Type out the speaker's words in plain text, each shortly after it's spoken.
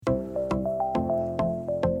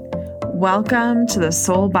Welcome to the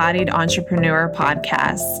Soul Bodied Entrepreneur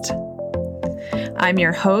Podcast. I'm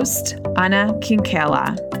your host, Ana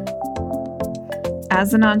Quinquela.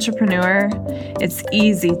 As an entrepreneur, it's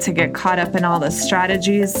easy to get caught up in all the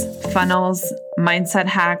strategies, funnels, mindset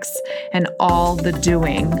hacks, and all the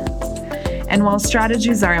doing. And while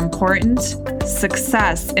strategies are important,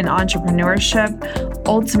 success in entrepreneurship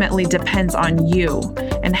ultimately depends on you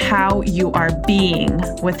and how you are being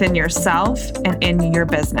within yourself and in your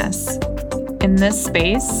business. In this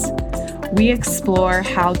space, we explore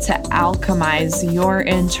how to alchemize your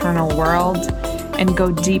internal world and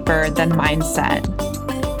go deeper than mindset.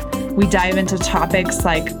 We dive into topics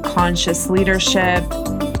like conscious leadership,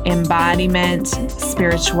 embodiment,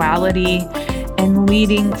 spirituality, and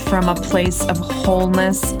leading from a place of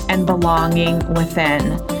wholeness and belonging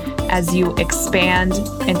within as you expand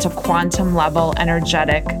into quantum level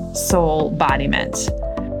energetic soul embodiment.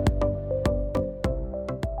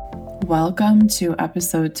 Welcome to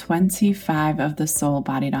episode 25 of the Soul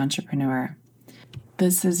Bodied Entrepreneur.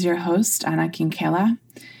 This is your host, Ana Quinquela,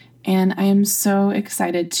 and I am so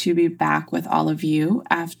excited to be back with all of you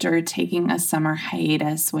after taking a summer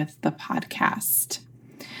hiatus with the podcast.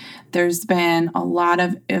 There's been a lot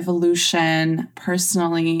of evolution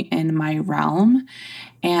personally in my realm,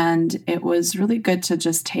 and it was really good to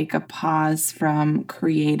just take a pause from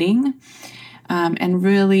creating and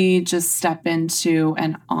really just step into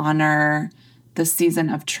and honor the season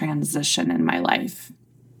of transition in my life.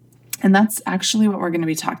 And that's actually what we're going to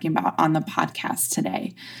be talking about on the podcast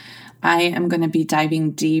today. I am going to be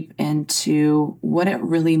diving deep into what it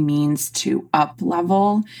really means to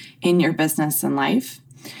up-level in your business and life,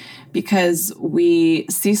 because we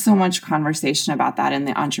see so much conversation about that in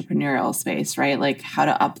the entrepreneurial space, right? Like how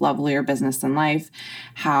to up-level your business and life,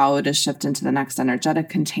 how to shift into the next energetic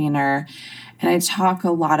container. And I talk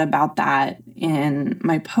a lot about that in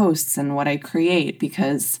my posts and what I create,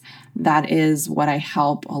 because that is what I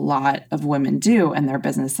help a lot of women do in their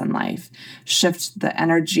business and life. Shift the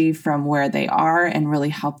energy from where they are and really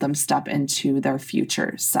help them step into their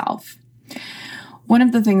future self. One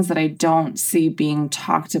of the things that I don't see being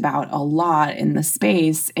talked about a lot in the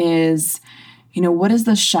space is, what is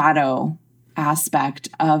the shadow aspect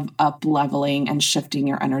of up-leveling and shifting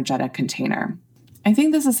your energetic container? I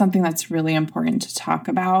think this is something that's really important to talk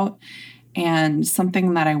about and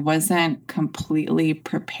something that I wasn't completely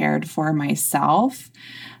prepared for myself.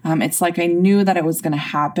 It's like I knew that it was going to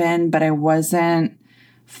happen, but I wasn't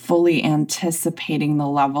fully anticipating the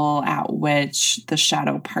level at which the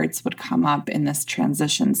shadow parts would come up in this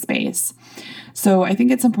transition space. So I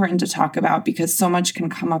think it's important to talk about because so much can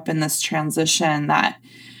come up in this transition that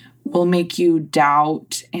will make you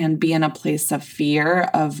doubt and be in a place of fear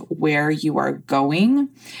of where you are going.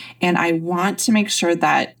 And I want to make sure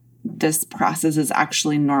that this process is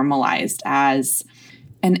actually normalized as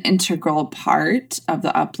an integral part of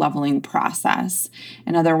the up-leveling process.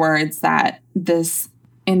 In other words, that this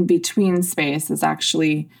in-between space is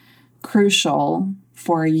actually crucial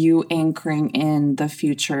for you anchoring in the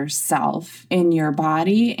future self in your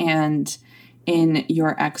body and in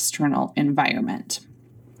your external environment.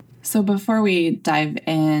 So before we dive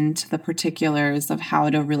into the particulars of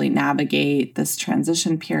how to really navigate this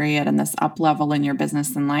transition period and this up level in your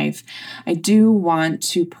business and life, I do want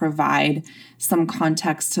to provide some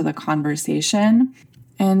context to the conversation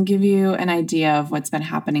and give you an idea of what's been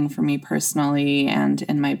happening for me personally and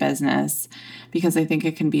in my business, because I think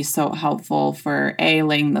it can be so helpful for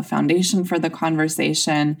laying the foundation for the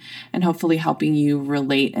conversation and hopefully helping you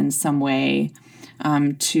relate in some way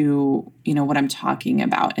to what I'm talking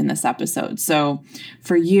about in this episode. So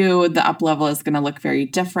for you, the up level is going to look very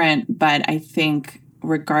different, but I think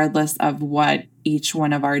regardless of what each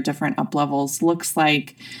one of our different up levels looks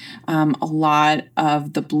like, a lot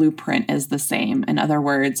of the blueprint is the same. In other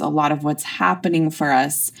words, a lot of what's happening for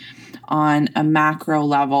us on a macro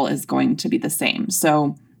level is going to be the same.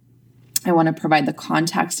 So I want to provide the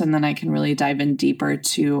context, and then I can really dive in deeper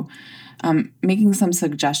to making some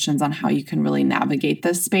suggestions on how you can really navigate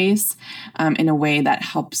this space in a way that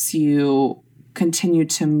helps you continue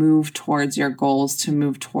to move towards your goals, to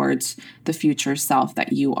move towards the future self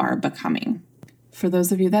that you are becoming. For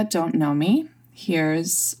those of you that don't know me,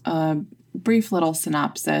 here's a brief little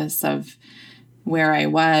synopsis of where I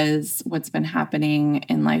was, what's been happening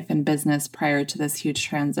in life and business prior to this huge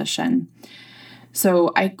transition.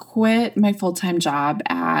 So I quit my full-time job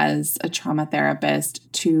as a trauma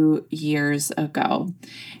therapist 2 years ago,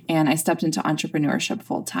 and I stepped into entrepreneurship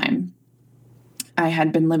full-time. I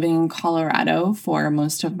had been living in Colorado for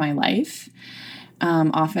most of my life,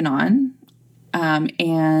 off and on.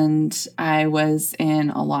 and I was in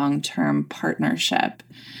a long-term partnership.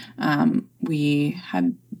 We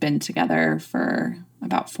had been together for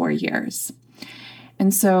about 4 years.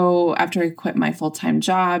 And so after I quit my full-time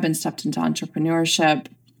job and stepped into entrepreneurship,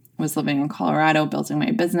 was living in Colorado, building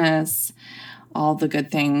my business, all the good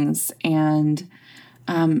things. And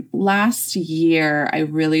last year, I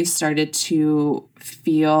really started to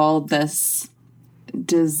feel this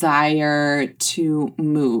desire to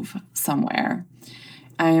move somewhere.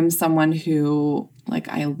 I am someone who,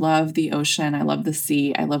 I love the ocean, I love the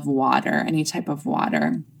sea, I love water, any type of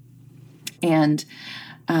water. And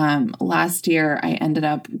last year, I ended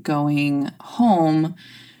up going home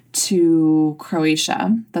to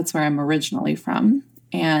Croatia. That's where I'm originally from.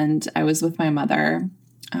 And I was with my mother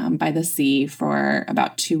by the sea for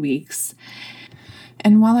about 2 weeks.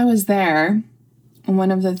 And while I was there,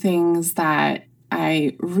 one of the things that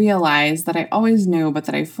I realized that I always knew, but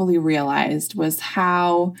that I fully realized, was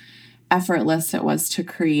how effortless it was to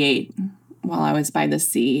create while I was by the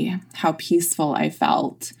sea, how peaceful I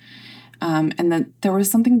felt. And that there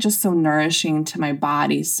was something just so nourishing to my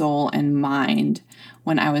body, soul, and mind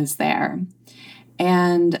when I was there.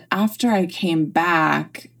 And after I came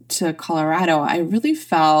back to Colorado, I really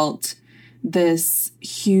felt this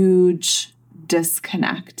huge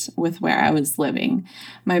disconnect with where I was living.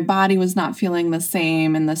 My body was not feeling the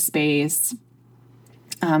same in the space.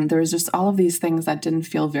 There was just all of these things that didn't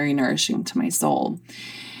feel very nourishing to my soul.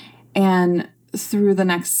 And through the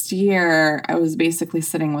next year, I was basically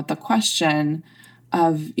sitting with the question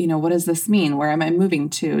of, what does this mean? Where am I moving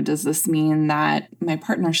to? Does this mean that my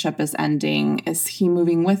partnership is ending? Is he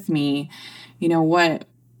moving with me?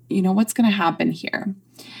 What's going to happen here?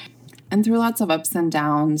 And through lots of ups and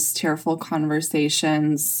downs, tearful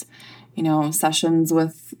conversations, sessions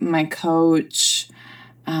with my coach,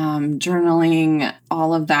 journaling,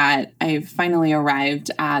 all of that, I finally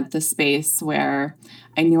arrived at the space where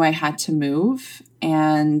I knew I had to move.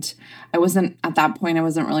 And at that point, I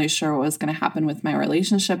wasn't really sure what was going to happen with my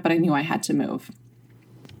relationship, but I knew I had to move.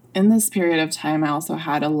 In this period of time, I also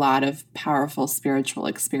had a lot of powerful spiritual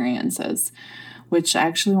experiences, which I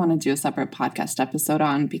actually want to do a separate podcast episode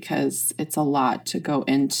on because it's a lot to go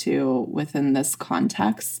into within this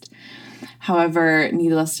context. However,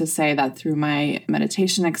 needless to say that through my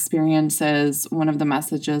meditation experiences, one of the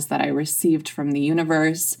messages that I received from the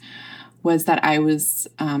universe was that I was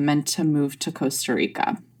meant to move to Costa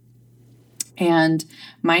Rica. And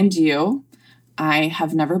mind you, I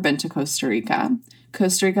have never been to Costa Rica.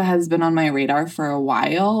 Costa Rica has been on my radar for a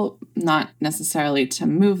while, not necessarily to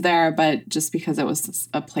move there, but just because it was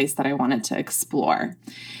a place that I wanted to explore.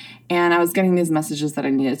 And I was getting these messages that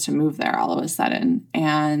I needed to move there all of a sudden.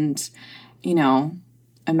 And,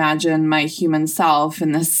 imagine my human self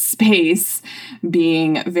in this space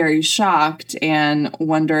being very shocked and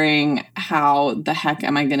wondering how the heck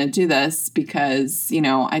am I going to do this? Because,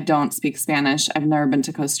 I don't speak Spanish. I've never been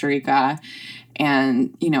to Costa Rica.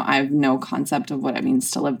 And, I have no concept of what it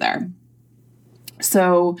means to live there.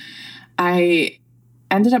 So I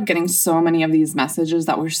ended up getting so many of these messages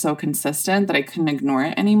that were so consistent that I couldn't ignore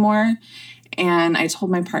it anymore. And I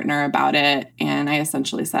told my partner about it. And I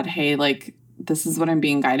essentially said, hey, this is what I'm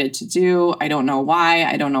being guided to do. I don't know why.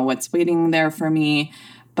 I don't know what's waiting there for me.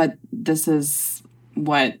 But this is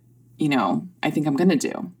what, I think I'm going to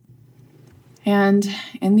do. And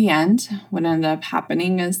in the end, what ended up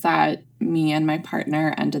happening is that me and my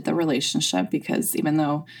partner ended the relationship because even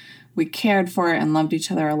though we cared for and loved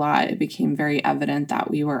each other a lot, it became very evident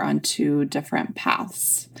that we were on two different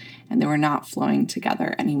paths and they were not flowing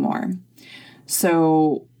together anymore.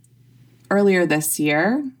 So earlier this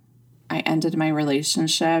year, I ended my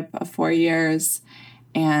relationship of 4 years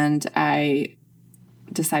and I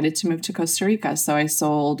decided to move to Costa Rica. So I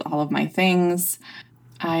sold all of my things.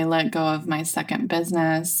 I let go of my second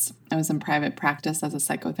business. I was in private practice as a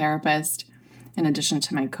psychotherapist in addition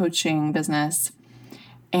to my coaching business.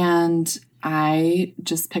 And I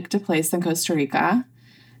just picked a place in Costa Rica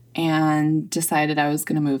and decided I was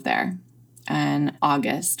going to move there in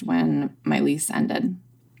August when my lease ended.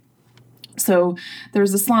 So there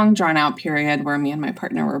was this long drawn out period where me and my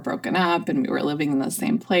partner were broken up and we were living in the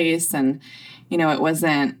same place. And, it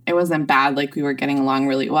wasn't bad. We were getting along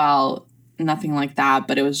really well, nothing like that.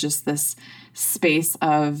 But it was just this space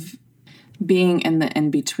of being in the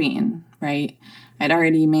in-between, right? I'd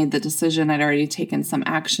already made the decision. I'd already taken some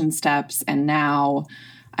action steps. And now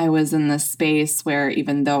I was in this space where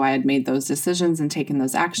even though I had made those decisions and taken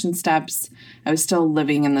those action steps, I was still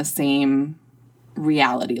living in the same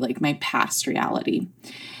reality, my past reality.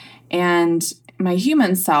 And my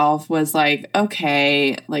human self was like,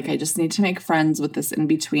 okay, like I just need to make friends with this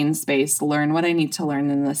in-between space, learn what I need to learn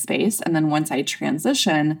in this space. And then once I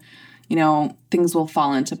transition, things will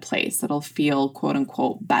fall into place. It'll feel quote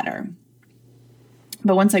unquote better.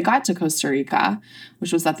 But once I got to Costa Rica,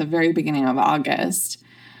 which was at the very beginning of August,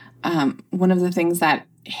 one of the things that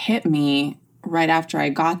hit me right after I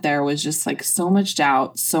got there was just like so much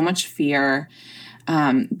doubt, so much fear.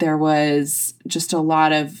 There was just a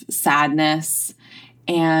lot of sadness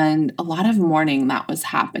and a lot of mourning that was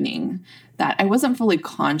happening that I wasn't fully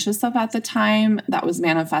conscious of at the time. That was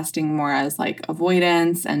manifesting more as like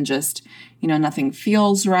avoidance and just, nothing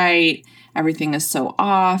feels right. Everything is so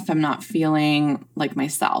off. I'm not feeling like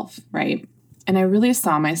myself, right? And I really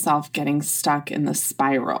saw myself getting stuck in the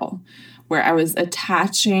spiral where I was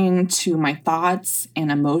attaching to my thoughts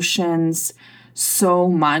and emotions so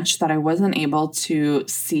much that I wasn't able to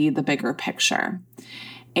see the bigger picture.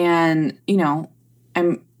 And,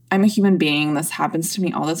 I'm a human being. This happens to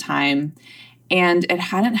me all the time. And it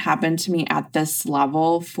hadn't happened to me at this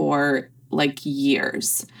level for like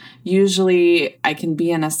years. Usually I can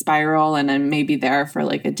be in a spiral and I'm maybe there for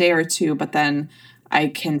like a day or two, but then I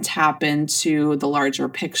can tap into the larger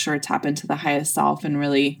picture, tap into the highest self and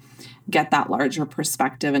really get that larger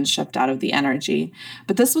perspective and shift out of the energy.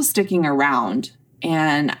 But this was sticking around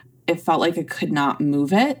and it felt like I could not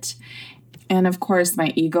move it. And of course,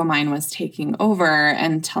 my ego mind was taking over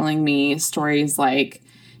and telling me stories like,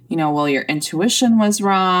 well, your intuition was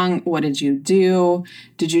wrong. What did you do?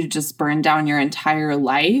 Did you just burn down your entire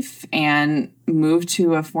life and move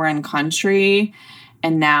to a foreign country?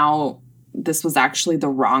 And now this was actually the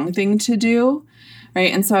wrong thing to do,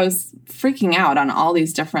 right? And so I was freaking out on all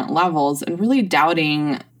these different levels and really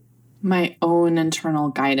doubting my own internal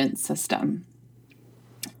guidance system.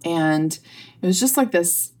 And it was just like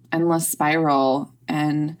this endless spiral.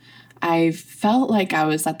 And I felt like I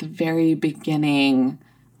was at the very beginning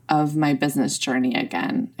of my business journey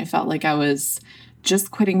again. I felt like I was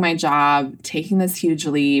just quitting my job, taking this huge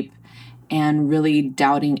leap, and really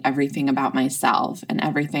doubting everything about myself and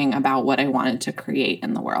everything about what I wanted to create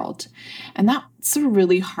in the world. And that's a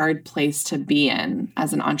really hard place to be in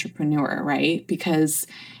as an entrepreneur, right? Because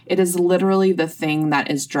it is literally the thing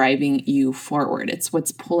that is driving you forward. It's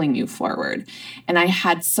what's pulling you forward. And I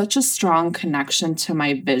had such a strong connection to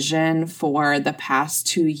my vision for the past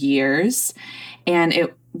 2 years. And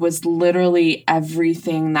it was literally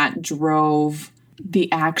everything that drove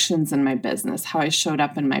the actions in my business, how I showed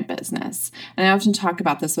up in my business. And I often talk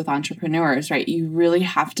about this with entrepreneurs, right? You really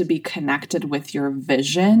have to be connected with your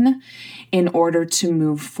vision in order to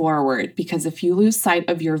move forward. Because if you lose sight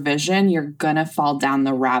of your vision, you're going to fall down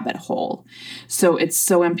the rabbit hole. So it's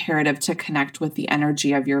so imperative to connect with the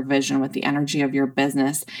energy of your vision, with the energy of your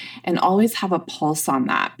business, and always have a pulse on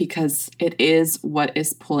that because it is what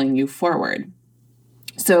is pulling you forward.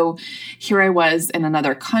 So here I was in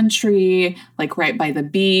another country, like right by the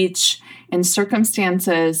beach, in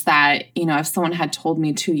circumstances that, if someone had told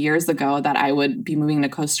me 2 years ago that I would be moving to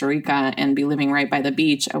Costa Rica and be living right by the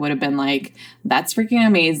beach, I would have been like, that's freaking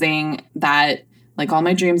amazing. That like all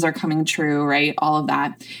my dreams are coming true, right? All of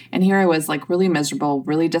that. And here I was like really miserable,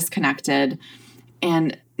 really disconnected,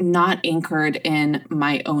 and not anchored in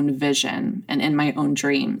my own vision and in my own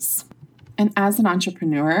dreams. And as an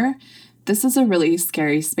entrepreneur, this is a really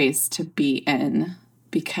scary space to be in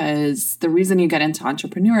because the reason you get into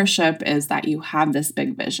entrepreneurship is that you have this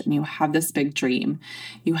big vision, you have this big dream,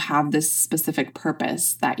 you have this specific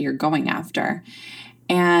purpose that you're going after.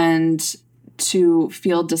 And to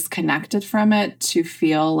feel disconnected from it, to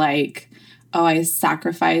feel like, oh, I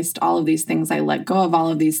sacrificed all of these things, I let go of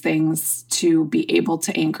all of these things to be able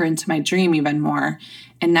to anchor into my dream even more.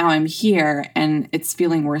 And now I'm here and it's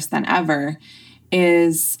feeling worse than ever,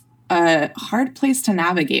 is a hard place to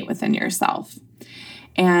navigate within yourself.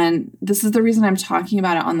 And this is the reason I'm talking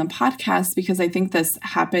about it on the podcast, because I think this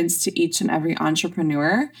happens to each and every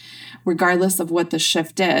entrepreneur, regardless of what the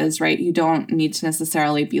shift is, right? You don't need to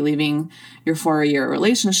necessarily be leaving your 4-year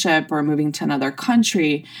relationship or moving to another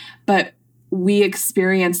country, but we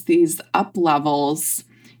experience these up levels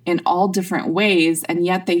in all different ways, and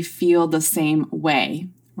yet they feel the same way,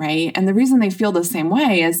 right? And the reason they feel the same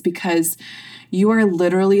way is because you are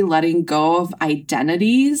literally letting go of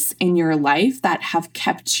identities in your life that have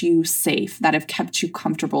kept you safe, that have kept you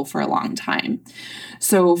comfortable for a long time.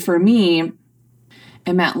 So for me,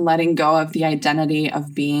 it meant letting go of the identity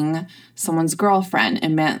of being someone's girlfriend. It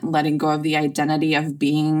meant letting go of the identity of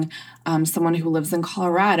being someone who lives in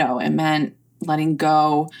Colorado. It meant letting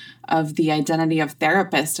go of the identity of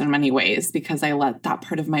therapist in many ways because I let that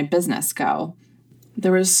part of my business go.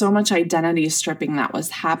 There was so much identity stripping that was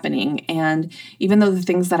happening. And even though the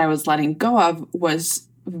things that I was letting go of was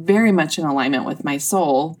very much in alignment with my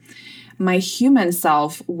soul, my human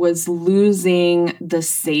self was losing the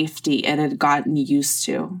safety it had gotten used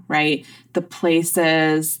to, right? The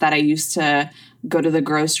places that I used to go to the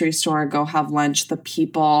grocery store, go have lunch, the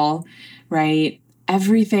people, right?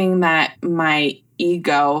 Everything that my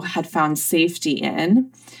ego had found safety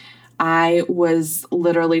in, I was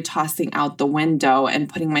literally tossing out the window and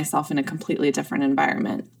putting myself in a completely different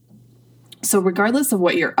environment. So regardless of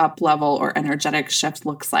what your up level or energetic shift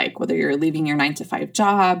looks like, whether you're leaving your 9-to-5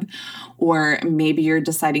 job, or maybe you're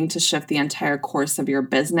deciding to shift the entire course of your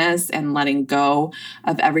business and letting go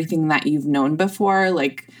of everything that you've known before,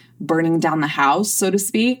 like burning down the house, so to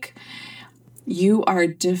speak, you are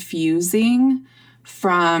diffusing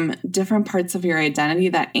from different parts of your identity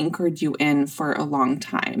that anchored you in for a long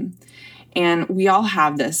time. And we all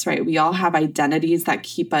have this, right? We all have identities that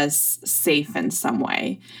keep us safe in some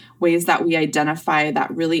way, ways that we identify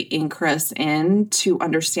that really anchor us in to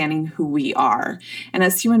understanding who we are. And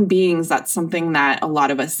as human beings, that's something that a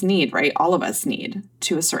lot of us need, right? All of us need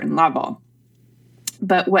to a certain level.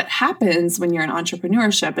 But what happens when you're in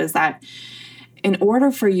entrepreneurship is that in order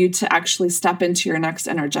for you to actually step into your next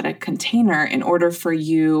energetic container, in order for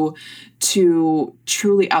you to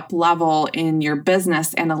truly up level in your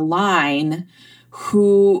business and align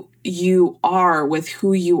who you are with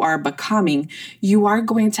who you are becoming, you are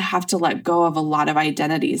going to have to let go of a lot of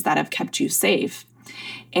identities that have kept you safe.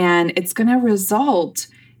 And it's going to result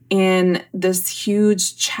in this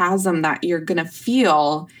huge chasm that you're going to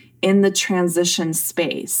feel in the transition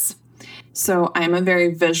space. So I'm a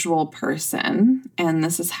very visual person, and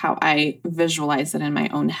this is how I visualize it in my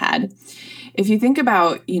own head. If you think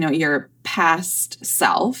about, your past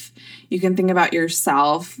self, you can think about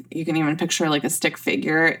yourself, you can even picture like a stick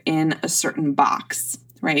figure in a certain box,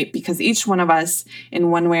 right? Because each one of us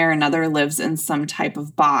in one way or another lives in some type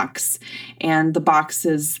of box. And the box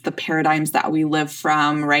is the paradigms that we live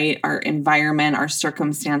from, right? Our environment, our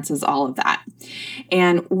circumstances, all of that.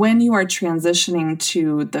 And when you are transitioning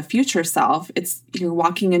to the future self, you're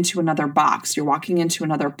walking into another box, you're walking into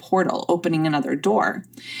another portal, opening another door.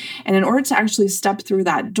 And in order to actually step through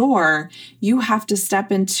that door, you have to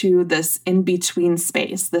step into this in-between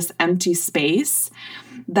space, this empty space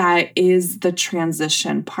that is the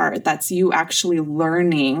transition part. That's you actually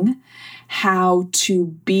learning how to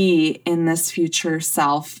be in this future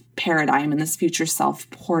self paradigm, in this future self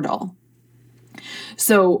portal.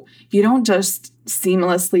 So you don't just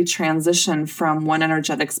seamlessly transition from one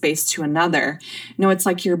energetic space to another. No, it's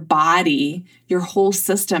like your body, your whole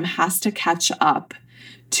system has to catch up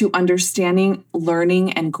to understanding,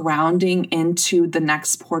 learning, and grounding into the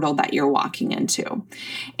next portal that you're walking into.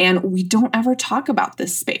 And we don't ever talk about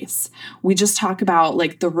this space. We just talk about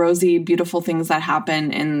like the rosy, beautiful things that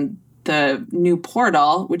happen in the new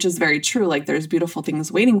portal, which is very true. Like there's beautiful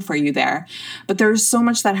things waiting for you there. But there's so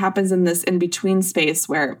much that happens in this in-between space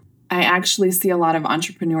where I actually see a lot of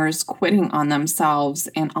entrepreneurs quitting on themselves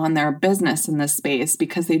and on their business in this space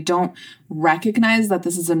because they don't recognize that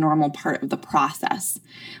this is a normal part of the process.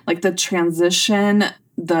 Like the transition,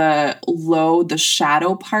 the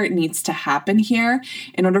shadow part needs to happen here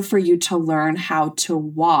in order for you to learn how to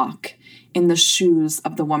walk in the shoes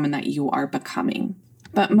of the woman that you are becoming.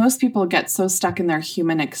 But most people get so stuck in their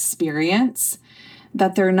human experience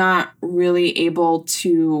that they're not really able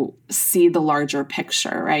to see the larger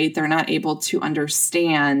picture, right? They're not able to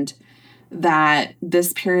understand that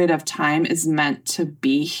this period of time is meant to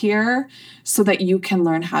be here so that you can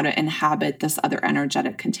learn how to inhabit this other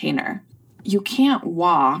energetic container. You can't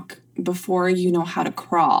walk before you know how to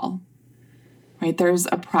crawl, right? There's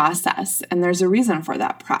a process, and there's a reason for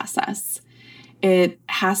that process. It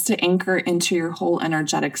has to anchor into your whole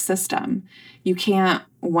energetic system. You can't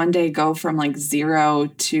one day go from like 0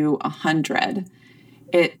 to 100.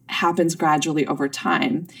 It happens gradually over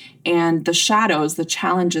time. And the shadows, the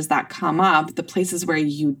challenges that come up, the places where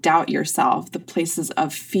you doubt yourself, the places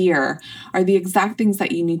of fear are the exact things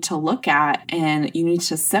that you need to look at and you need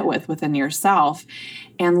to sit with within yourself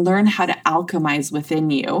and learn how to alchemize within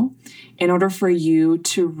you in order for you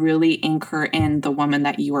to really anchor in the woman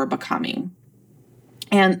that you are becoming.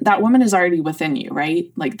 And that woman is already within you,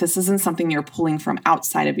 right? Like this isn't something you're pulling from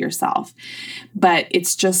outside of yourself, but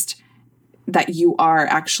it's just that you are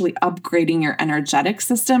actually upgrading your energetic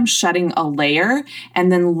system, shedding a layer,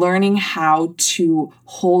 and then learning how to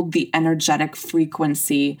hold the energetic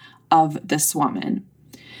frequency of this woman.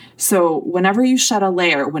 So whenever you shed a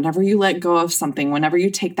layer, whenever you let go of something, whenever you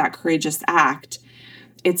take that courageous act,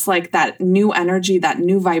 it's like that new energy, that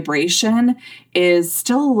new vibration is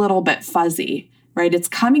still a little bit fuzzy. right? It's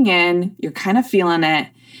coming in, you're kind of feeling it,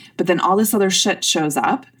 but then all this other shit shows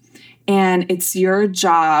up. And it's your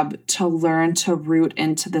job to learn to root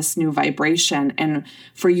into this new vibration and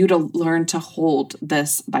for you to learn to hold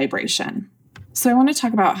this vibration. So I want to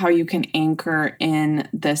talk about how you can anchor in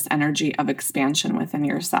this energy of expansion within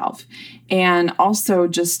yourself, and also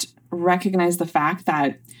just recognize the fact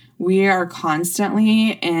that we are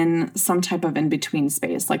constantly in some type of in-between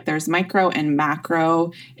space. Like there's micro and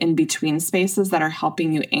macro in-between spaces that are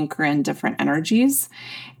helping you anchor in different energies.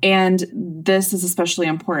 And this is especially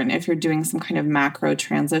important if you're doing some kind of macro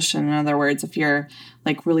transition. In other words, if you're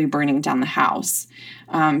like really burning down the house,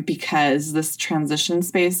 because this transition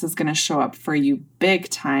space is going to show up for you big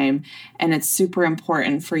time. And it's super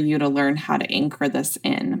important for you to learn how to anchor this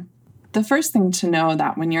in. The first thing to know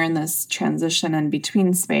that when you're in this transition and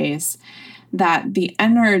between space, that the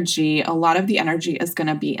energy, a lot of the energy is going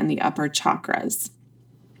to be in the upper chakras.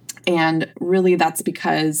 And really that's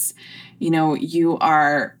because, you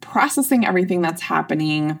are processing everything that's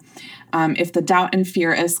happening. If the doubt and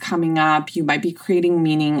fear is coming up, you might be creating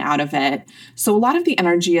meaning out of it. So a lot of the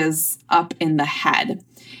energy is up in the head.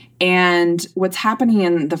 And what's happening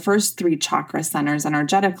in the first 3 chakra centers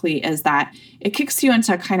energetically is that it kicks you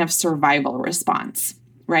into a kind of survival response,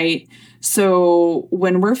 right? So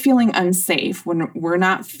when we're feeling unsafe, when we're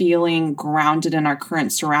not feeling grounded in our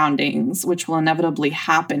current surroundings, which will inevitably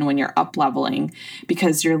happen when you're up-leveling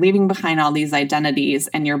because you're leaving behind all these identities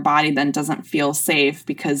and your body then doesn't feel safe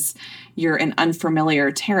because you're in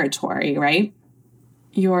unfamiliar territory, right?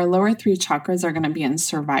 Your lower 3 chakras are going to be in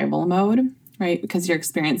survival mode, right? Because you're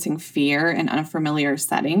experiencing fear in unfamiliar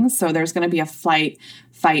settings. So there's going to be a flight,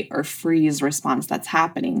 fight, or freeze response that's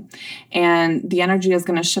happening. And the energy is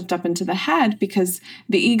going to shift up into the head because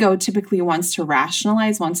the ego typically wants to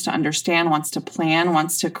rationalize, wants to understand, wants to plan,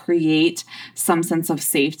 wants to create some sense of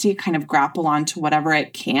safety, kind of grapple onto whatever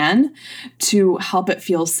it can to help it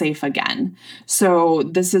feel safe again. So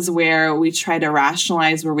this is where we try to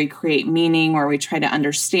rationalize, where we create meaning, where we try to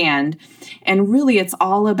understand. And really, it's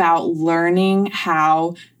all about learning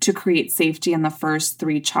how to create safety in the first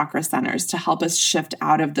 3 chakra centers to help us shift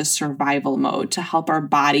out of the survival mode, to help our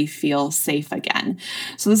body feel safe again.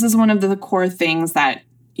 So this is one of the core things that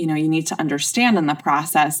you need to understand in the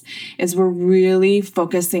process is we're really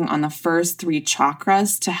focusing on the first 3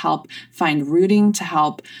 chakras to help find rooting, to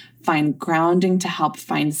help find grounding, to help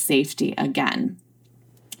find safety again.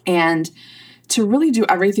 And to really do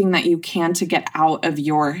everything that you can to get out of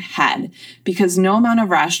your head, because no amount of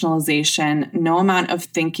rationalization, no amount of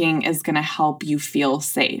thinking is going to help you feel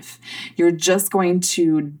safe. You're just going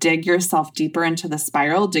to dig yourself deeper into the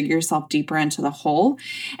spiral, dig yourself deeper into the hole,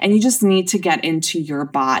 and you just need to get into your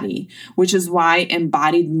body, which is why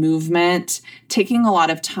embodied movement, taking a lot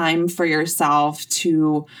of time for yourself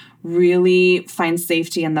to really find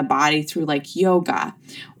safety in the body through like yoga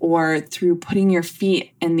or through putting your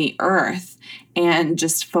feet in the earth and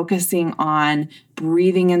just focusing on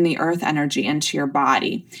breathing in the earth energy into your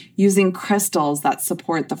body, using crystals that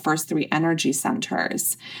support the first 3 energy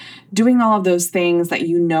centers, doing all of those things that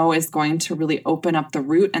is going to really open up the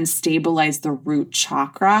root and stabilize the root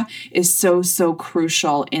chakra is so, so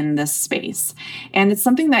crucial in this space. And it's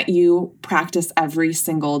something that you practice every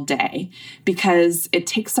single day because it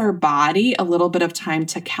takes our body a little bit of time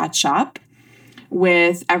to catch up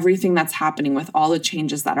with everything that's happening, with all the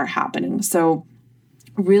changes that are happening. So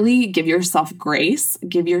really give yourself grace,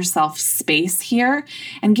 give yourself space here,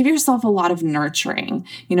 and give yourself a lot of nurturing.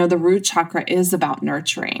 The root chakra is about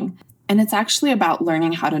nurturing. And it's actually about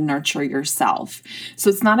learning how to nurture yourself. So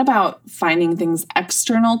it's not about finding things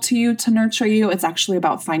external to you to nurture you. It's actually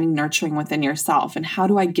about finding nurturing within yourself. And how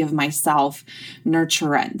do I give myself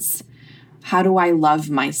nurturance? How do I love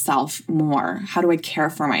myself more? How do I care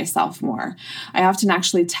for myself more? I often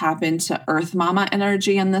actually tap into Earth Mama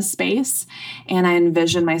energy in this space, and I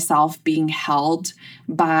envision myself being held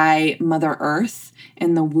by Mother Earth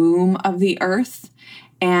in the womb of the earth.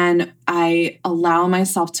 And I allow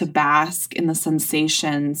myself to bask in the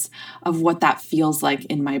sensations of what that feels like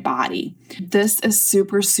in my body. This is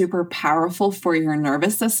super, super powerful for your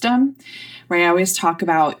nervous system, right? I always talk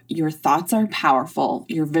about your thoughts are powerful,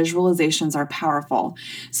 your visualizations are powerful.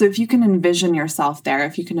 So if you can envision yourself there,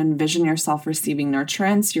 if you can envision yourself receiving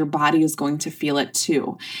nurturance, your body is going to feel it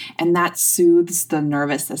too. And that soothes the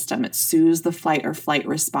nervous system. It soothes the flight or flight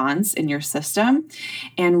response in your system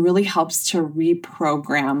and really helps to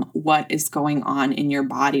reprogram what is going on in your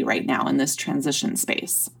body right now in this transition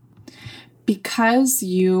space. Because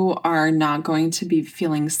you are not going to be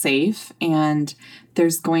feeling safe and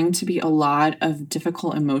there's going to be a lot of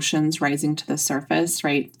difficult emotions rising to the surface,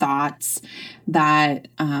 right? Thoughts that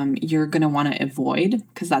you're going to want to avoid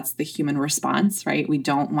because that's the human response, right? We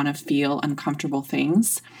don't want to feel uncomfortable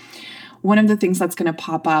things. One of the things that's going to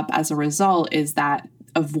pop up as a result is that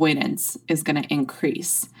avoidance is going to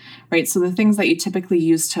increase, right? So the things that you typically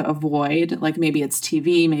use to avoid, like maybe it's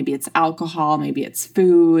TV, maybe it's alcohol, maybe it's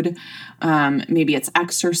food, maybe it's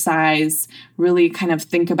exercise, really kind of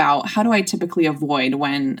think about how do I typically avoid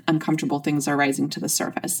when uncomfortable things are rising to the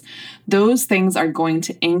surface? Those things are going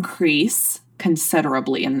to increase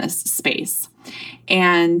considerably in this space.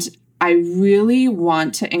 And I really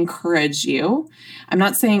want to encourage you. I'm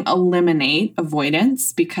not saying eliminate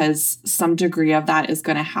avoidance because some degree of that is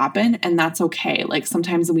going to happen, and that's okay. Like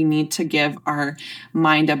sometimes we need to give our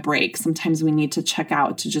mind a break. Sometimes we need to check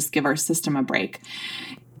out to just give our system a break.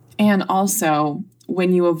 And also,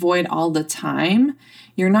 when you avoid all the time,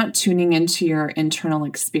 you're not tuning into your internal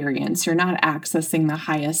experience. You're not accessing the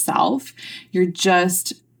highest self. You're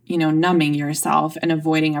just numbing yourself and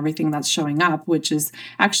avoiding everything that's showing up, which is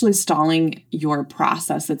actually stalling your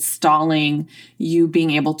process. It's stalling you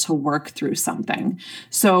being able to work through something.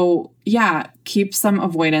 So yeah, keep some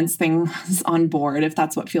avoidance things on board if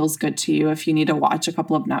that's what feels good to you. If you need to watch a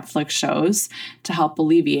couple of Netflix shows to help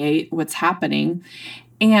alleviate what's happening.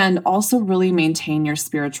 And also really maintain your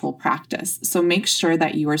spiritual practice. So make sure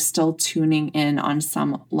that you are still tuning in on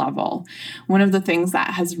some level. One of the things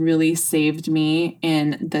that has really saved me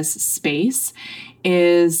in this space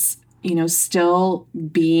is, still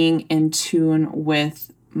being in tune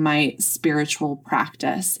with my spiritual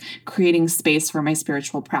practice, creating space for my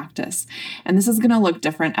spiritual practice. And this is going to look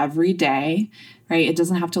different every day, right? It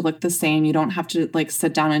doesn't have to look the same. You don't have to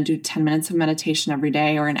sit down and do 10 minutes of meditation every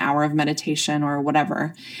day or an hour of meditation or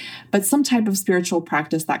whatever, but some type of spiritual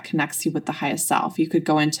practice that connects you with the highest self. You could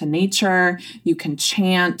go into nature, you can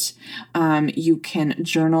chant, you can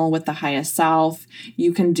journal with the highest self,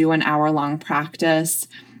 you can do an hour-long practice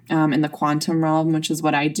in the quantum realm, which is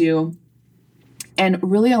what I do. And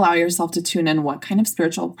really allow yourself to tune in what kind of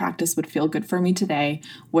spiritual practice would feel good for me today,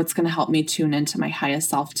 what's going to help me tune into my highest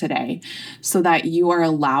self today, so that you are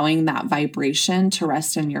allowing that vibration to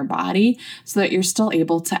rest in your body so that you're still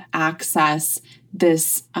able to access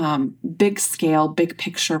this big scale, big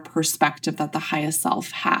picture perspective that the highest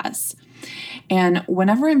self has. And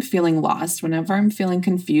whenever I'm feeling lost, whenever I'm feeling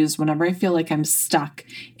confused, whenever I feel like I'm stuck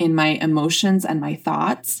in my emotions and my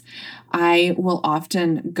thoughts, I will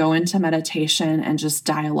often go into meditation and just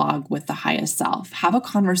dialogue with the highest self, have a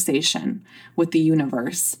conversation with the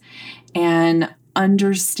universe, and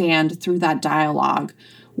understand through that dialogue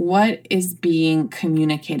what is being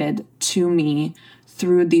communicated to me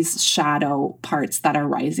through these shadow parts that are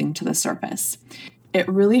rising to the surface. It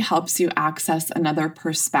really helps you access another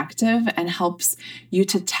perspective and helps you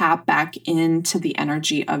to tap back into the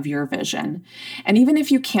energy of your vision. And even if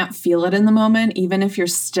you can't feel it in the moment, even if you're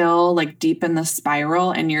still deep in the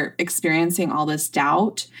spiral and you're experiencing all this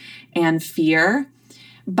doubt and fear,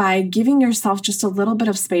 by giving yourself just a little bit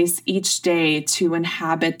of space each day to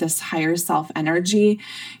inhabit this higher self energy,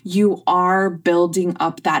 you are building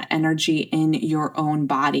up that energy in your own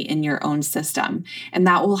body, in your own system. And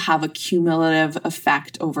that will have a cumulative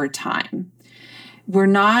effect over time. We're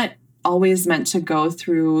not always meant to go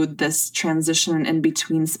through this transition in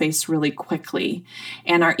between space really quickly.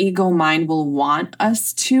 And our ego mind will want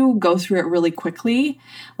us to go through it really quickly.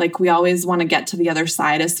 We always want to get to the other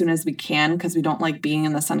side as soon as we can because we don't like being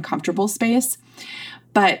in this uncomfortable space.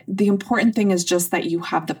 But the important thing is just that you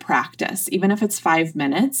have the practice, even if it's 5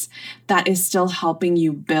 minutes, that is still helping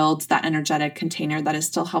you build that energetic container, that is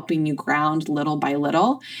still helping you ground little by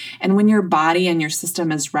little. And when your body and your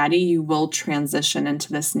system is ready, you will transition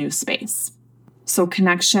into this new space. So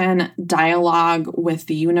connection, dialogue with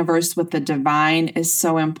the universe, with the divine is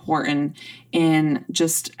so important in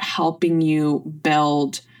just helping you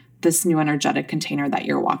build this new energetic container that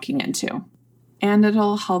you're walking into. And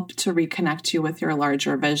it'll help to reconnect you with your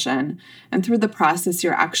larger vision. And through the process,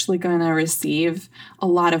 you're actually going to receive a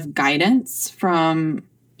lot of guidance from,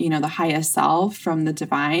 the highest self, from the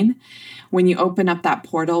divine. When you open up that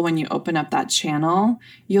portal, when you open up that channel,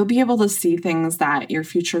 you'll be able to see things that your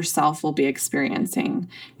future self will be experiencing.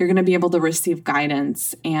 You're going to be able to receive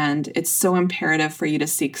guidance. And it's so imperative for you to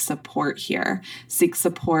seek support here. Seek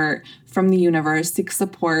support from the universe, seek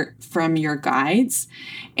support from your guides,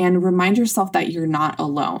 and remind yourself that you're not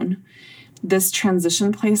alone. This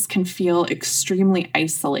transition place can feel extremely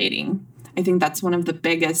isolating. I think that's one of the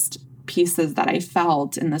biggest pieces that I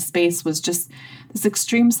felt in the space was just this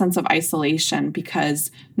extreme sense of isolation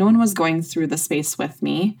because no one was going through the space with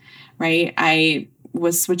me, right? I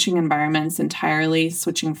was switching environments entirely,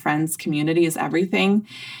 switching friends, communities, everything.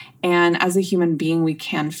 And as a human being, we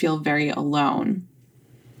can feel very alone.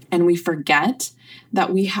 And we forget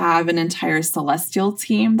that we have an entire celestial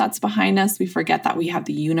team that's behind us. We forget that we have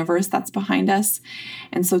the universe that's behind us.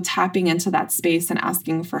 And so tapping into that space and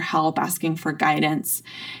asking for help, asking for guidance,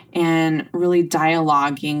 and really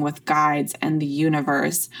dialoguing with guides and the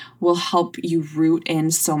universe will help you root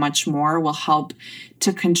in so much more, will help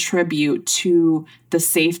to contribute to the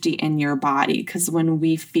safety in your body. Because when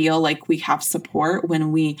we feel like we have support,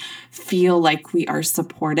 when we feel like we are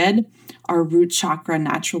supported, our root chakra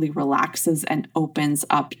naturally relaxes and opens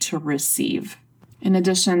up to receive. In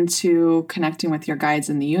addition to connecting with your guides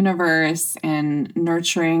in the universe and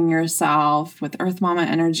nurturing yourself with Earth Mama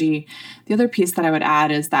energy, the other piece that I would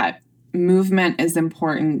add is that movement is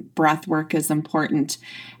important, breath work is important,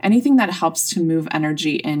 anything that helps to move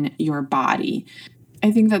energy in your body.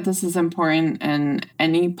 I think that this is important in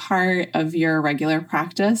any part of your regular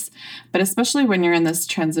practice, but especially when you're in this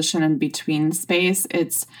transition in between space,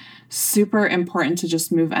 it's super important to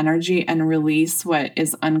just move energy and release what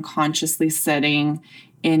is unconsciously sitting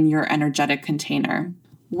in your energetic container.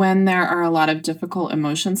 When there are a lot of difficult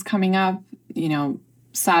emotions coming up,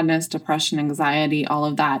 sadness, depression, anxiety, all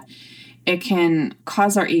of that, it can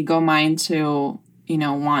cause our ego mind to,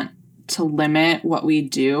 want to limit what we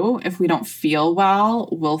do. If we don't feel well,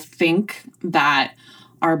 we'll think that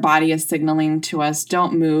our body is signaling to us,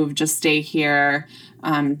 don't move, just stay here,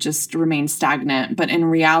 just remain stagnant. But in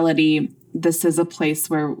reality, this is a place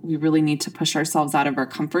where we really need to push ourselves out of our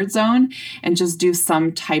comfort zone and just do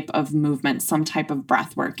some type of movement, some type of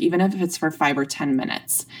breath work, even if it's for 5 or 10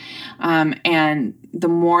 minutes. And the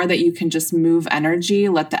more that you can just move energy,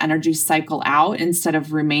 let the energy cycle out instead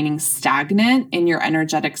of remaining stagnant in your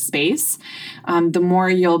energetic space, the more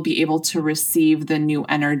you'll be able to receive the new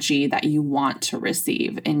energy that you want to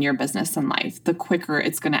receive in your business and life, the quicker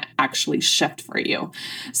it's going to actually shift for you.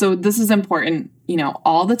 So this is important,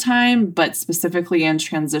 all the time, but specifically in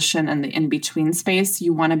transition and the in-between space,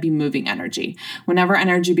 you want to be moving energy. Whenever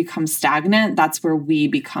energy becomes stagnant, that's where we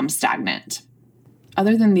become stagnant.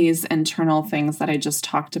 Other than these internal things that I just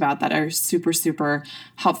talked about that are super, super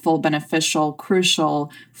helpful, beneficial,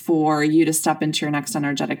 crucial for you to step into your next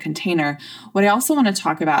energetic container, what I also want to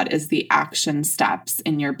talk about is the action steps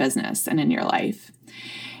in your business and in your life.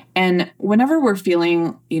 And whenever we're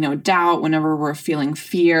feeling, doubt, whenever we're feeling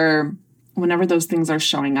fear, whenever those things are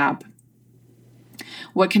showing up,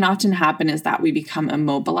 what can often happen is that we become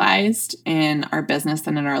immobilized in our business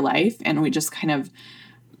and in our life, and we just kind of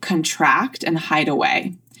contract and hide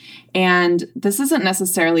away. And this isn't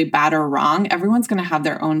necessarily bad or wrong. Everyone's going to have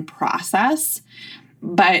their own process.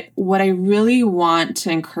 But what I really want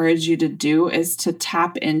to encourage you to do is to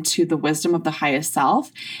tap into the wisdom of the highest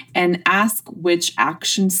self and ask which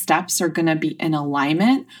action steps are going to be in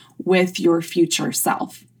alignment with your future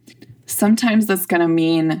self. Sometimes that's going to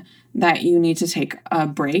mean that you need to take a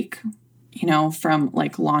break, from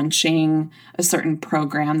like launching a certain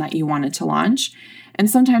program that you wanted to launch. And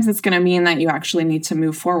sometimes it's going to mean that you actually need to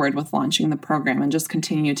move forward with launching the program and just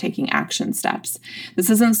continue taking action steps. This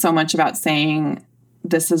isn't so much about saying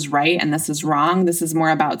this is right and this is wrong. This is more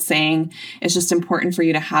about saying it's just important for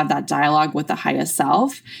you to have that dialogue with the highest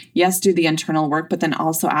self. Yes, do the internal work, but then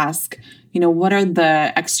also ask, what are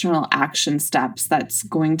the external action steps that's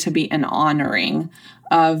going to be an honoring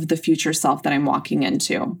of the future self that I'm walking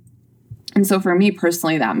into? And so for me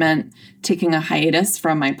personally, that meant taking a hiatus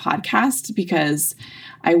from my podcast because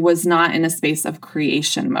I was not in a space of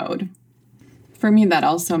creation mode. For me, that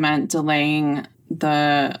also meant delaying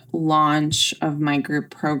the launch of my group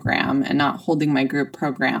program and not holding my group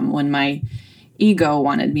program when my ego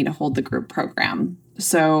wanted me to hold the group program.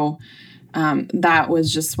 So that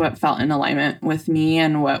was just what felt in alignment with me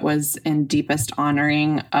and what was in deepest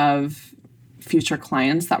honoring of future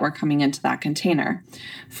clients that were coming into that container.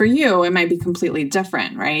 For you, it might be completely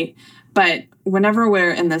different, right? But whenever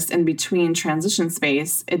we're in this in-between transition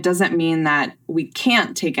space, it doesn't mean that we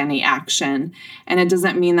can't take any action. And it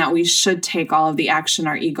doesn't mean that we should take all of the action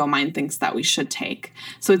our ego mind thinks that we should take.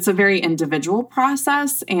 So it's a very individual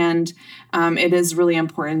process. And it is really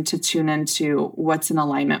important to tune into what's in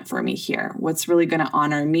alignment for me here, what's really going to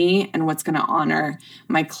honor me and what's going to honor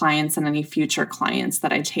my clients and any future clients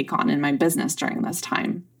that I take on in my business during this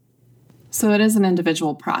time. So it is an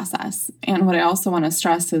individual process. And what I also want to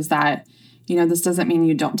stress is that, This doesn't mean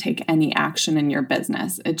you don't take any action in your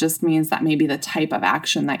business. It just means that maybe the type of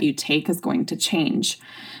action that you take is going to change.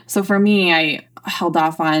 So for me, I held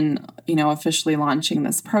off on, officially launching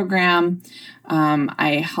this program.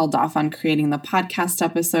 I held off on creating the podcast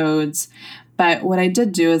episodes. But what I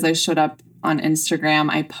did do is I showed up on Instagram.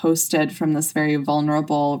 I posted from this very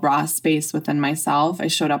vulnerable, raw space within myself. I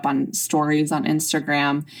showed up on stories on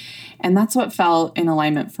Instagram, and that's what felt in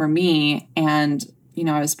alignment for me. And,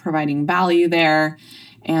 I was providing value there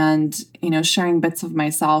and, sharing bits of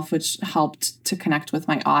myself, which helped to connect with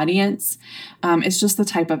my audience. It's just the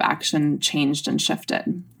type of action changed and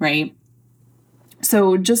shifted, right?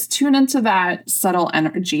 So just tune into that subtle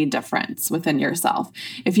energy difference within yourself.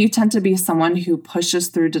 If you tend to be someone who pushes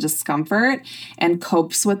through the discomfort and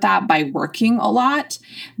copes with that by working a lot,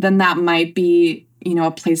 then that might be,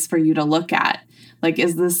 a place for you to look at. Like,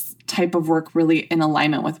 is this type of work really in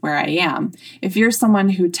alignment with where I am? If you're someone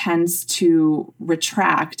who tends to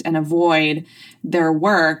retract and avoid their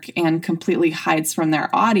work and completely hides from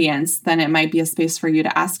their audience, then it might be a space for you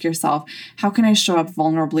to ask yourself, how can I show up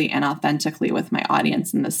vulnerably and authentically with my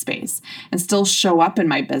audience in this space and still show up in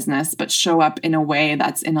my business, but show up in a way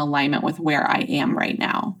that's in alignment with where I am right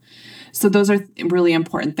now? So those are really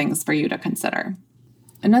important things for you to consider.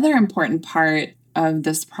 Another important part of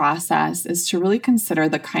this process is to really consider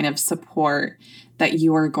the kind of support that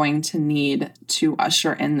you are going to need to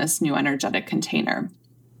usher in this new energetic container.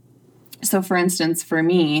 So for instance, for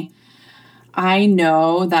me, I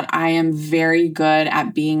know that I am very good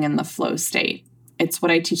at being in the flow state. It's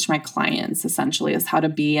what I teach my clients essentially, is how to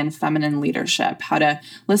be in feminine leadership, how to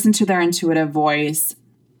listen to their intuitive voice,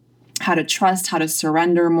 how to trust, how to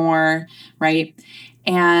surrender more, right?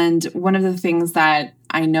 And one of the things that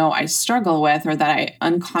I know I struggle with, or that I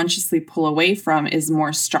unconsciously pull away from, is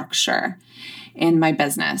more structure in my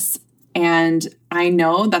business. And I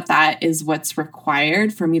know that that is what's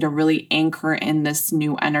required for me to really anchor in this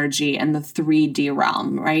new energy in the 3D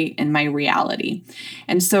realm, right? In my reality.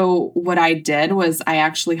 And so what I did was I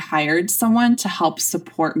actually hired someone to help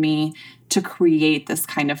support me to create this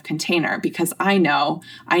kind of container, because I know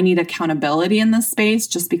I need accountability in this space,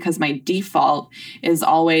 just because my default is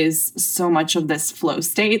always so much of this flow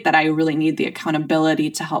state that I really need the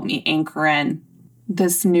accountability to help me anchor in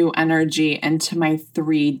this new energy into my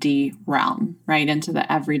 3D realm, right? Into the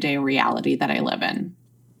everyday reality that I live in.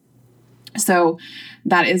 So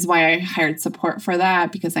that is why I hired support for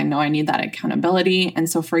that, because I know I need that accountability. And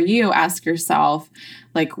so for you, ask yourself,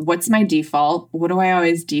 like, what's my default? What do I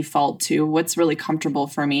always default to? What's really comfortable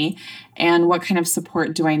for me? And what kind of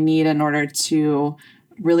support do I need in order to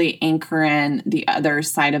really anchor in the other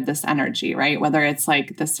side of this energy, right? Whether it's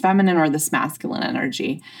like this feminine or this masculine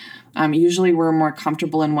energy. Usually we're more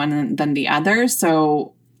comfortable in one than the other.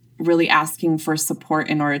 So really asking for support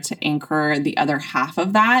in order to anchor the other half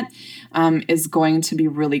of that is going to be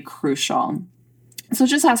really crucial. So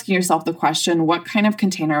just asking yourself the question, what kind of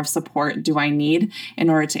container of support do I need in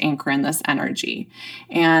order to anchor in this energy?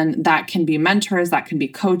 And that can be mentors, that can be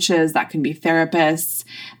coaches, that can be therapists,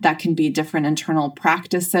 that can be different internal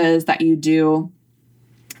practices that you do.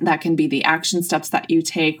 That can be the action steps that you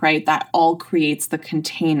take, right? That all creates the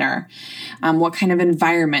container. What kind of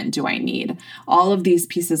environment do I need? All of these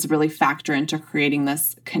pieces really factor into creating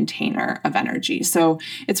this container of energy. So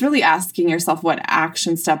it's really asking yourself, what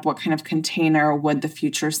action step, what kind of container would the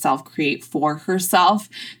future self create for herself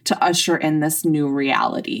to usher in this new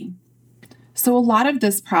reality? So a lot of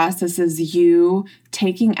this process is you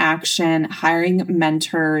taking action, hiring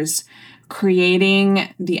mentors, creating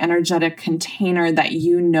the energetic container that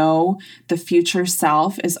you know the future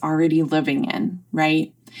self is already living in,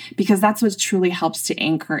 right? Because that's what truly helps to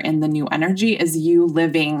anchor in the new energy, is you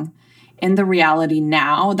living in the reality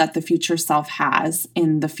now that the future self has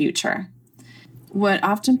in the future. What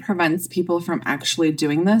often prevents people from actually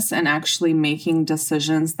doing this and actually making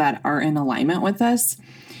decisions that are in alignment with this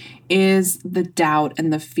is the doubt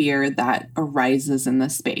and the fear that arises in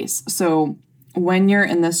this space. So when you're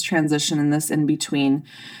in this transition, in this in-between,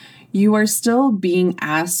 you are still being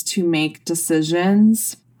asked to make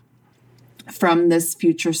decisions from this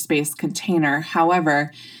future space container.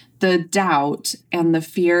 However, the doubt and the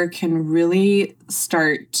fear can really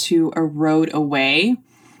start to erode away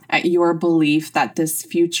at your belief that this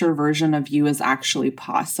future version of you is actually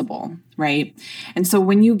possible, right? And so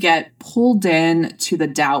when you get pulled in to the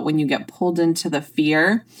doubt, when you get pulled into the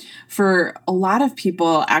fear, for a lot of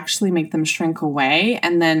people actually make them shrink away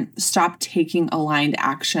and then stop taking aligned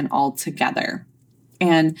action altogether.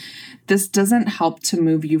 And this doesn't help to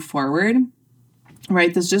move you forward,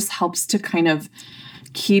 right? This just helps to kind of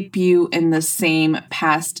keep you in the same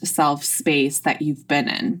past self space that you've been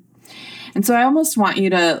in. And so I almost want you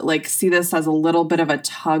to see this as a little bit of a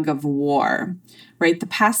tug of war, right? The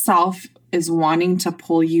past self is wanting to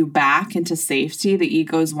pull you back into safety. The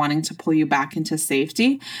ego is wanting to pull you back into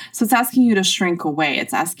safety. So it's asking you to shrink away.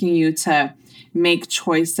 It's asking you to make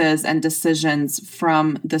choices and decisions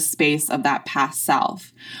from the space of that past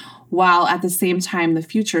self. While at the same time, the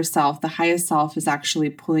future self, the highest self, is actually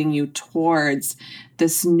pulling you towards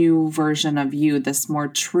this new version of you, this more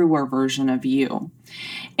truer version of you.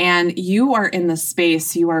 And you are in the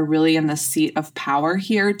space, you are really in the seat of power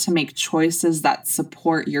here to make choices that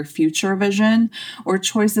support your future vision or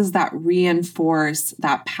choices that reinforce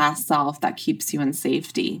that past self that keeps you in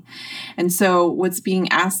safety. And so what's being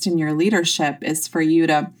asked in your leadership is for you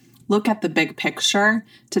to look at the big picture,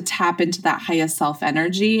 to tap into that highest self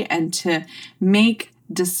energy and to make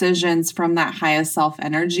decisions from that highest self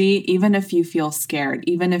energy, even if you feel scared,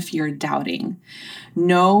 even if you're doubting.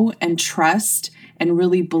 Know and trust and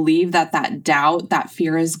really believe that that doubt, that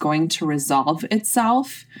fear is going to resolve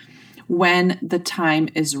itself when the time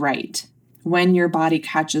is right, when your body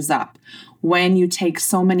catches up, when you take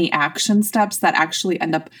so many action steps that actually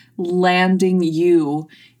end up landing you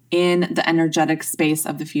in the energetic space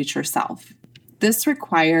of the future self. This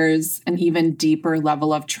requires an even deeper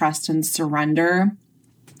level of trust and surrender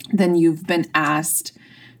than you've been asked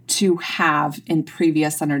to have in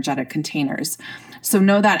previous energetic containers. So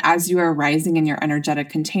know that as you are rising in your energetic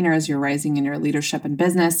container, as you're rising in your leadership and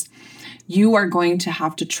business, you are going to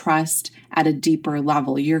have to trust at a deeper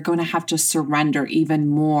level. You're going to have to surrender even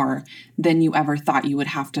more than you ever thought you would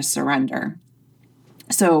have to surrender.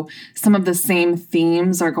 So some of the same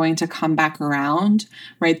themes are going to come back around,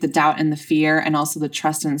 right? The doubt and the fear, and also the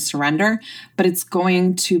trust and surrender, but it's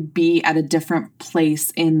going to be at a different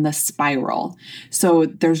place in the spiral. So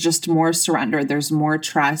there's just more surrender, there's more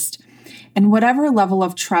trust. And whatever level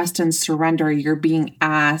of trust and surrender you're being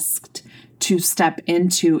asked to step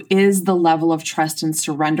into is the level of trust and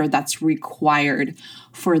surrender that's required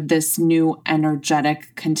for this new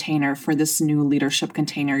energetic container, for this new leadership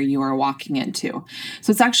container you are walking into. So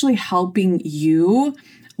it's actually helping you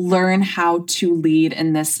learn how to lead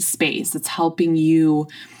in this space. It's helping you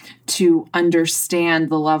to understand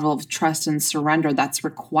the level of trust and surrender that's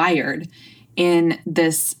required in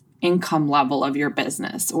this income level of your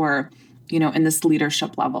business, or, in this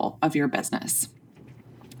leadership level of your business.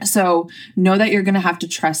 So know that you're going to have to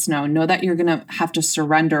trust know that you're going to have to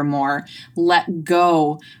surrender more, let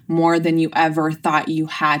go more than you ever thought you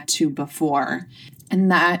had to before. And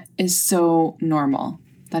that is so normal.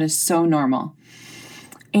 That is so normal.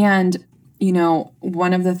 And,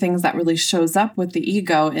 one of the things that really shows up with the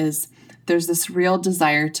ego is there's this real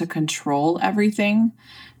desire to control everything,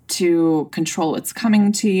 to control what's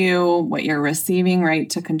coming to you, what you're receiving, right?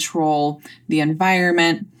 To control the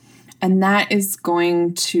environment. And that is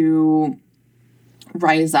going to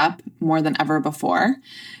rise up more than ever before,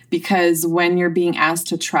 because when you're being asked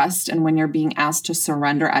to trust and when you're being asked to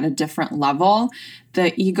surrender at a different level,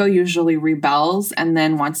 the ego usually rebels and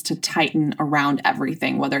then wants to tighten around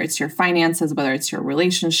everything, whether it's your finances, whether it's your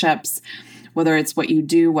relationships, whether it's what you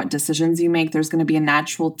do, what decisions you make. There's going to be a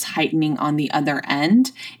natural tightening on the other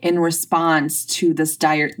end in response to this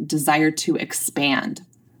desire to expand.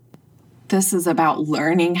 This is about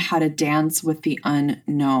learning how to dance with the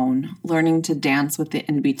unknown, learning to dance with the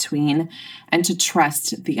in-between, and to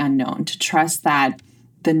trust the unknown, to trust that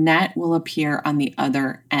the net will appear on the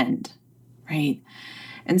other end, right?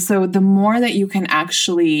 And so the more that you can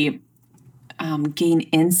actually gain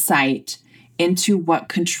insight into what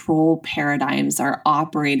control paradigms are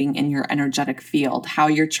operating in your energetic field, how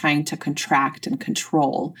you're trying to contract and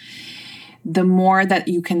control, the more that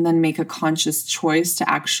you can then make a conscious choice to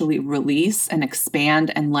actually release and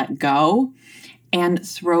expand and let go and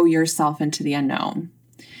throw yourself into the unknown.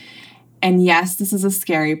 And yes, this is a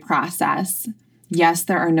scary process. Yes,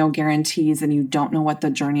 there are no guarantees and you don't know what the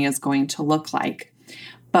journey is going to look like.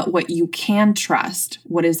 But what you can trust,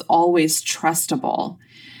 what is always trustable,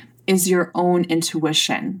 is your own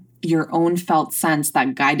intuition, your own felt sense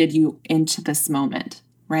that guided you into this moment,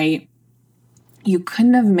 right? You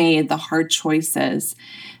couldn't have made the hard choices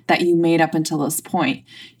that you made up until this point.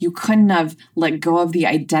 You couldn't have let go of the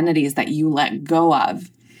identities that you let go of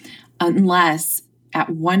unless at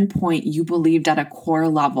one point you believed at a core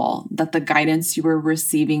level that the guidance you were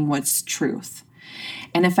receiving was truth.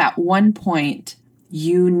 And if at one point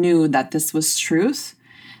you knew that this was truth,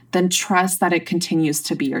 then trust that it continues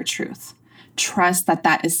to be your truth. Trust that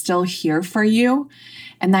that is still here for you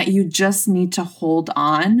and that you just need to hold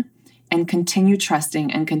on and continue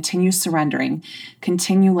trusting and continue surrendering,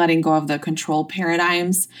 continue letting go of the control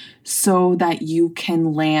paradigms so that you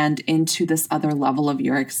can land into this other level of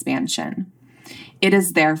your expansion. It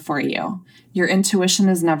is there for you. Your intuition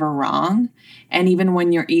is never wrong. And even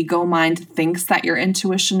when your ego mind thinks that your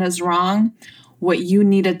intuition is wrong, what you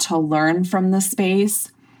needed to learn from the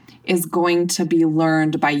space is going to be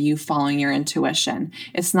learned by you following your intuition.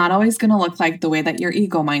 It's not always going to look like the way that your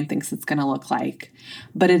ego mind thinks it's going to look like,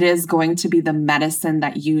 but it is going to be the medicine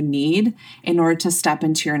that you need in order to step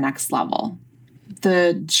into your next level.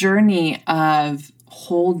 The journey of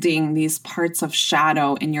holding these parts of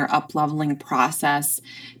shadow in your up-leveling process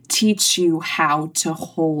teach you how to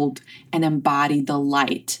hold and embody the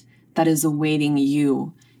light that is awaiting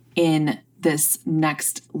you in this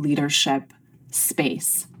next leadership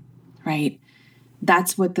space, right?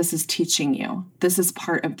 That's what this is teaching you. This is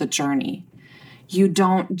part of the journey. You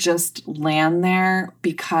don't just land there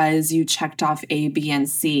because you checked off A, B, and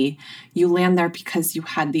C. You land there because you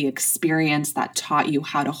had the experience that taught you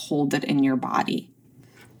how to hold it in your body.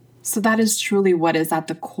 So that is truly what is at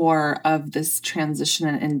the core of this transition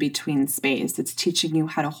and in-between space. It's teaching you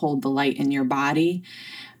how to hold the light in your body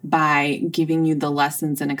by giving you the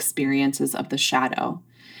lessons and experiences of the shadow.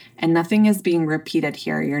 And nothing is being repeated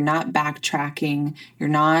here. You're not backtracking. You're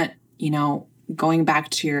not, going back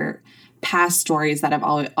to your past stories that have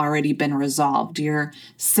already been resolved. You're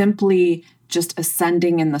simply just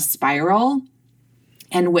ascending in the spiral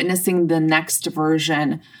and witnessing the next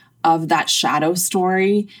version of that shadow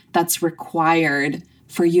story that's required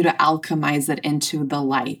for you to alchemize it into the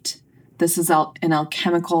light. This is an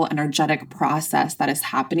alchemical, energetic process that is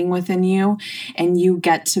happening within you, and you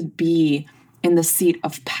get to be in the seat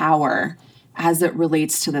of power as it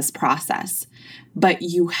relates to this process. But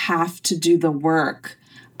you have to do the work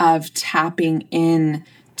of tapping in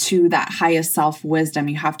to that highest self wisdom.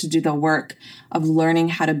 You have to do the work of learning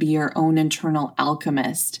how to be your own internal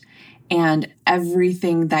alchemist. And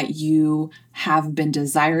everything that you have been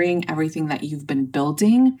desiring, everything that you've been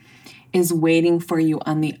building is waiting for you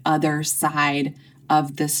on the other side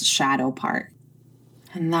of this shadow part.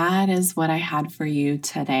 And that is what I had for you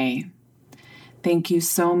today. Thank you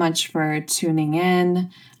so much for tuning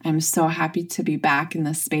in. I'm so happy to be back in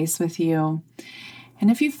this space with you. And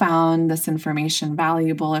if you found this information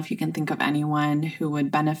valuable, if you can think of anyone who would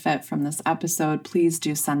benefit from this episode, please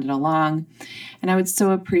do send it along. And I would so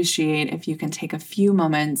appreciate if you can take a few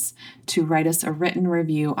moments to write us a written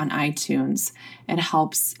review on iTunes. It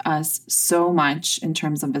helps us so much in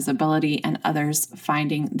terms of visibility and others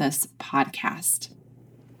finding this podcast.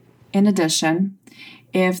 In addition,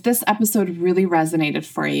 if this episode really resonated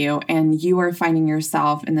for you and you are finding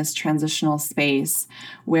yourself in this transitional space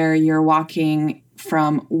where you're walking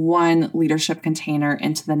from one leadership container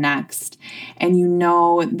into the next, and you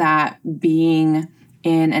know that being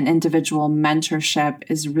in an individual mentorship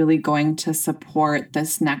is really going to support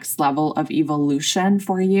this next level of evolution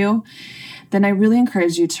for you, then I really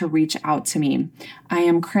encourage you to reach out to me. I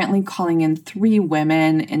am currently calling in 3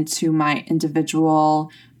 women into my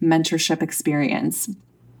individual mentorship experience.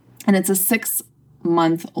 And it's a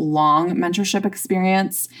 6-month-long mentorship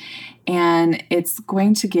experience, and it's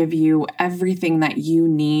going to give you everything that you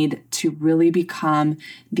need to really become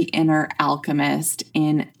the inner alchemist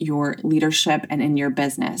in your leadership and in your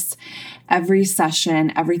business. Every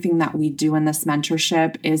session, everything that we do in this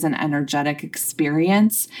mentorship is an energetic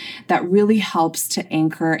experience that really helps to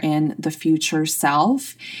anchor in the future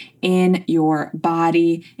self in your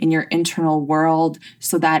body, in your internal world,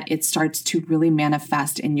 so that it starts to really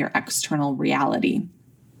manifest in your external reality.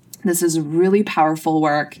 This is really powerful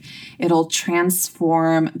work. It'll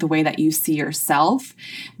transform the way that you see yourself,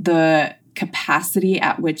 the capacity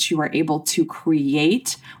at which you are able to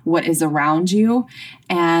create what is around you,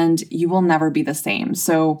 and you will never be the same.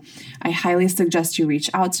 So I highly suggest you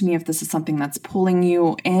reach out to me if this is something that's pulling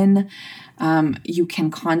you in. You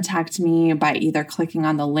can contact me by either clicking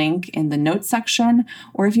on the link in the notes section,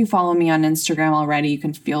 or if you follow me on Instagram already, you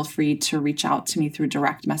can feel free to reach out to me through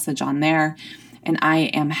direct message on there. And I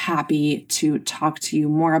am happy to talk to you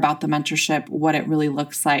more about the mentorship, what it really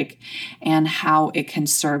looks like, and how it can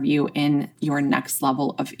serve you in your next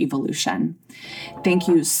level of evolution. Thank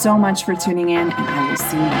you so much for tuning in, and I will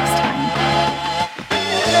see you next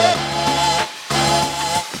time.